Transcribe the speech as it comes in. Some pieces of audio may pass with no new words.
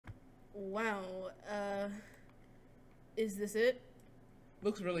Wow, is this it?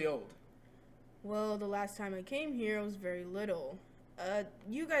 Looks really old. Well, the last time I came here, I was very little.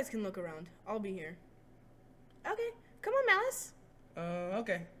 You guys can look around. I'll be here. Okay, come on, Malice.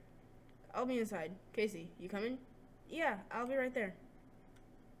 Okay. I'll be inside. Casey, you coming? Yeah, I'll be right there.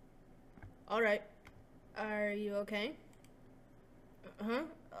 Alright. Are you okay? Huh?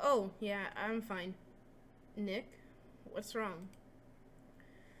 Oh, yeah, I'm fine. Nick, what's wrong?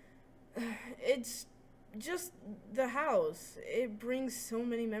 It's just the house. It brings so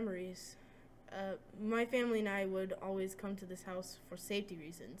many memories. My family and I would always come to this house for safety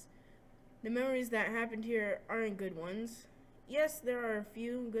reasons. The memories that happened here aren't good ones. Yes, there are a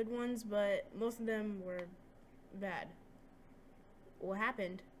few good ones, but most of them were bad. What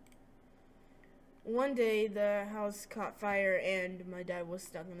happened? One day, the house caught fire and my dad was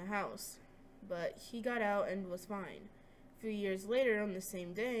stuck in the house. But he got out and was fine. A few years later, on the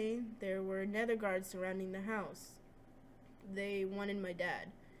same day, there were nether guards surrounding the house. They wanted my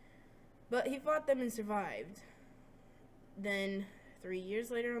dad. But he fought them and survived. Then, 3 years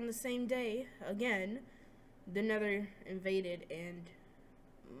later on the same day, again, the nether invaded and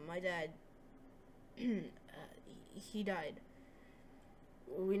my dad, he died.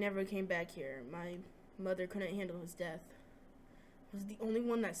 We never came back here. My mother couldn't handle his death. I was the only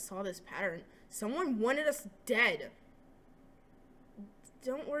one that saw this pattern. Someone wanted us dead.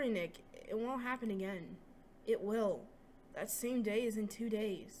 Don't worry, Nick. It won't happen again. It will. That same day is in 2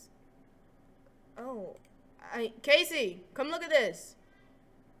 days. Oh, Casey, come look at this.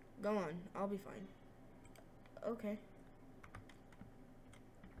 Go on, I'll be fine. Okay.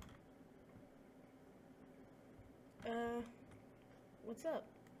 What's up?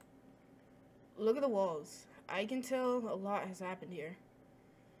 Look at the walls. I can tell a lot has happened here.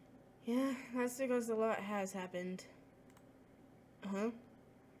 Yeah, that's because a lot has happened. Huh?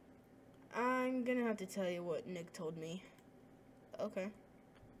 I'm gonna have to tell you what Nick told me. Okay.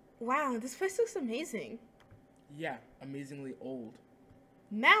 Wow, this place looks amazing. Yeah, amazingly old.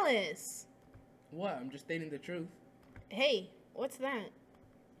 Malice! What? I'm just stating the truth. Hey, what's that?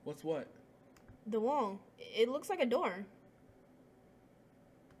 What's what? The wall. It looks like a door.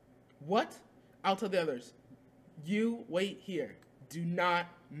 What? I'll tell the others. You wait here. Do not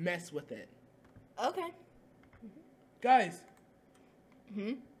mess with it. Okay. Guys!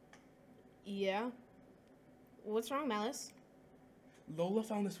 Yeah? What's wrong, Malice? Lola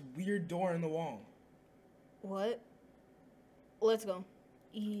found this weird door in the wall. What? Let's go.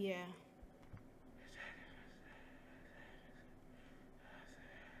 Yeah.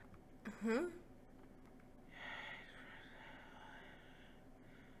 Huh?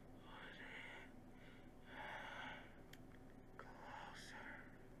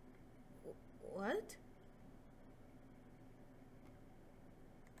 What?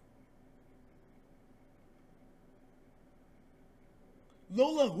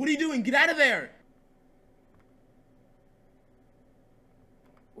 Lola, what are you doing? Get out of there!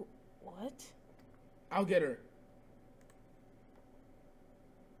 What? I'll get her.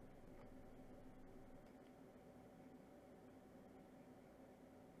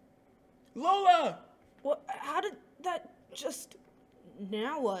 Lola! What? How did that just...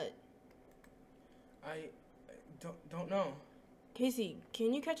 Now what? I don't know. Casey,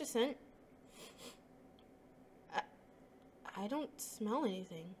 can you catch a scent? I don't smell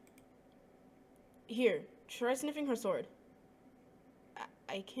anything. Here, try sniffing her sword.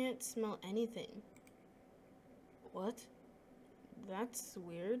 I can't smell anything. What? That's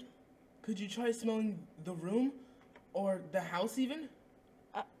weird. Could you try smelling the room? Or the house even?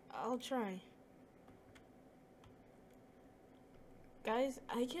 I'll try. Guys,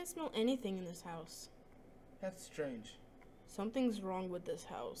 I can't smell anything in this house. That's strange. Something's wrong with this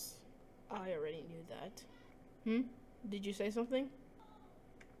house. I already knew that. Did you say something?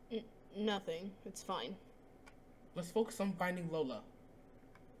 Nothing. It's fine. Let's focus on finding Lola.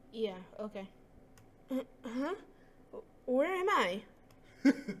 Yeah, okay. Huh? Where am I?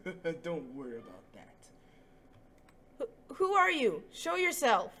 Don't worry about that. Who are you? Show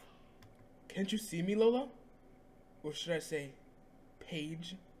yourself. Can't you see me, Lola? Or should I say,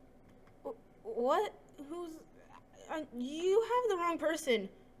 Paige? What? Who's... you have the wrong person.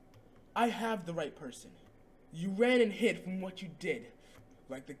 I have the right person. You ran and hid from what you did,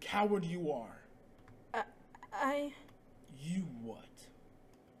 like the coward you are. You what?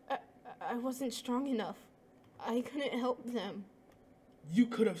 I wasn't strong enough. I couldn't help them. You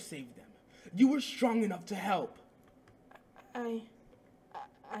could have saved them. You were strong enough to help. I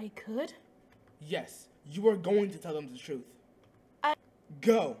could? Yes, you are going to tell them the truth.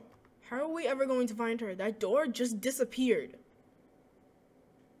 Go. How are we ever going to find her? That door just disappeared.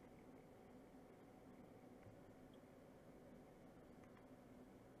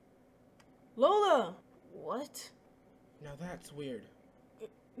 Lola! What? Now that's weird.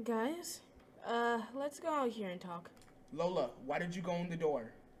 Guys? Let's go out here and talk. Lola, why did you go in the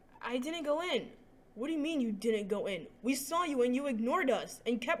door? I didn't go in. What do you mean you didn't go in? We saw you and you ignored us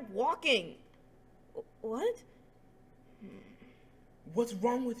and kept walking. What? What's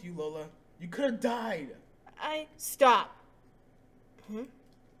wrong with you, Lola? You could have died. Stop. Huh?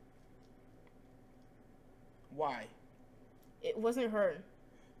 Why? It wasn't her.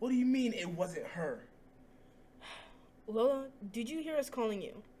 What do you mean it wasn't her? Lola, did you hear us calling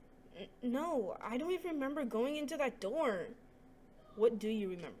you? No, I don't even remember going into that door. What do you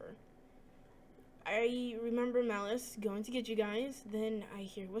remember? I remember Malice going to get you guys, then I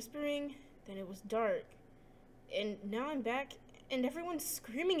hear whispering, then it was dark. And now I'm back, and everyone's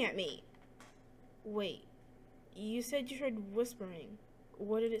screaming at me. Wait, you said you heard whispering.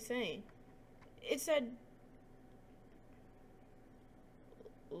 What did it say? It said...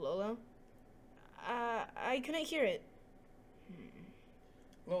 Lola? I couldn't hear it.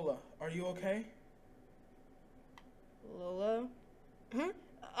 Lola, are you okay? Lola? Huh?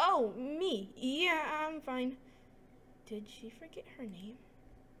 Oh, me. Yeah, I'm fine. Did she forget her name?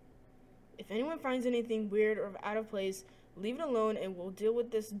 If anyone finds anything weird or out of place, leave it alone and we'll deal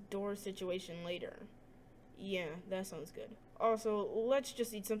with this door situation later. Yeah, that sounds good. Also, let's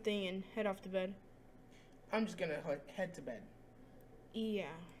just eat something and head off to bed. I'm just gonna head to bed.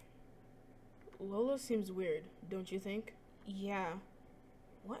 Yeah. Lola seems weird, don't you think? Yeah.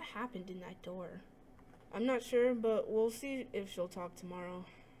 What happened in that door? I'm not sure, but we'll see if she'll talk tomorrow.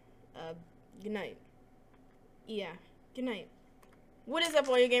 Good night. Yeah, good night. What is up,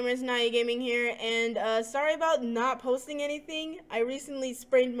 all you gamers? Nia Gaming here, and sorry about not posting anything. I recently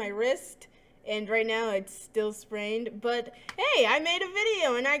sprained my wrist, and right now it's still sprained, but hey, I made a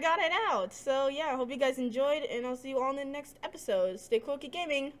video and I got it out. So yeah, I hope you guys enjoyed, and I'll see you all in the next episode. Stay cool, keep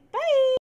gaming. Bye!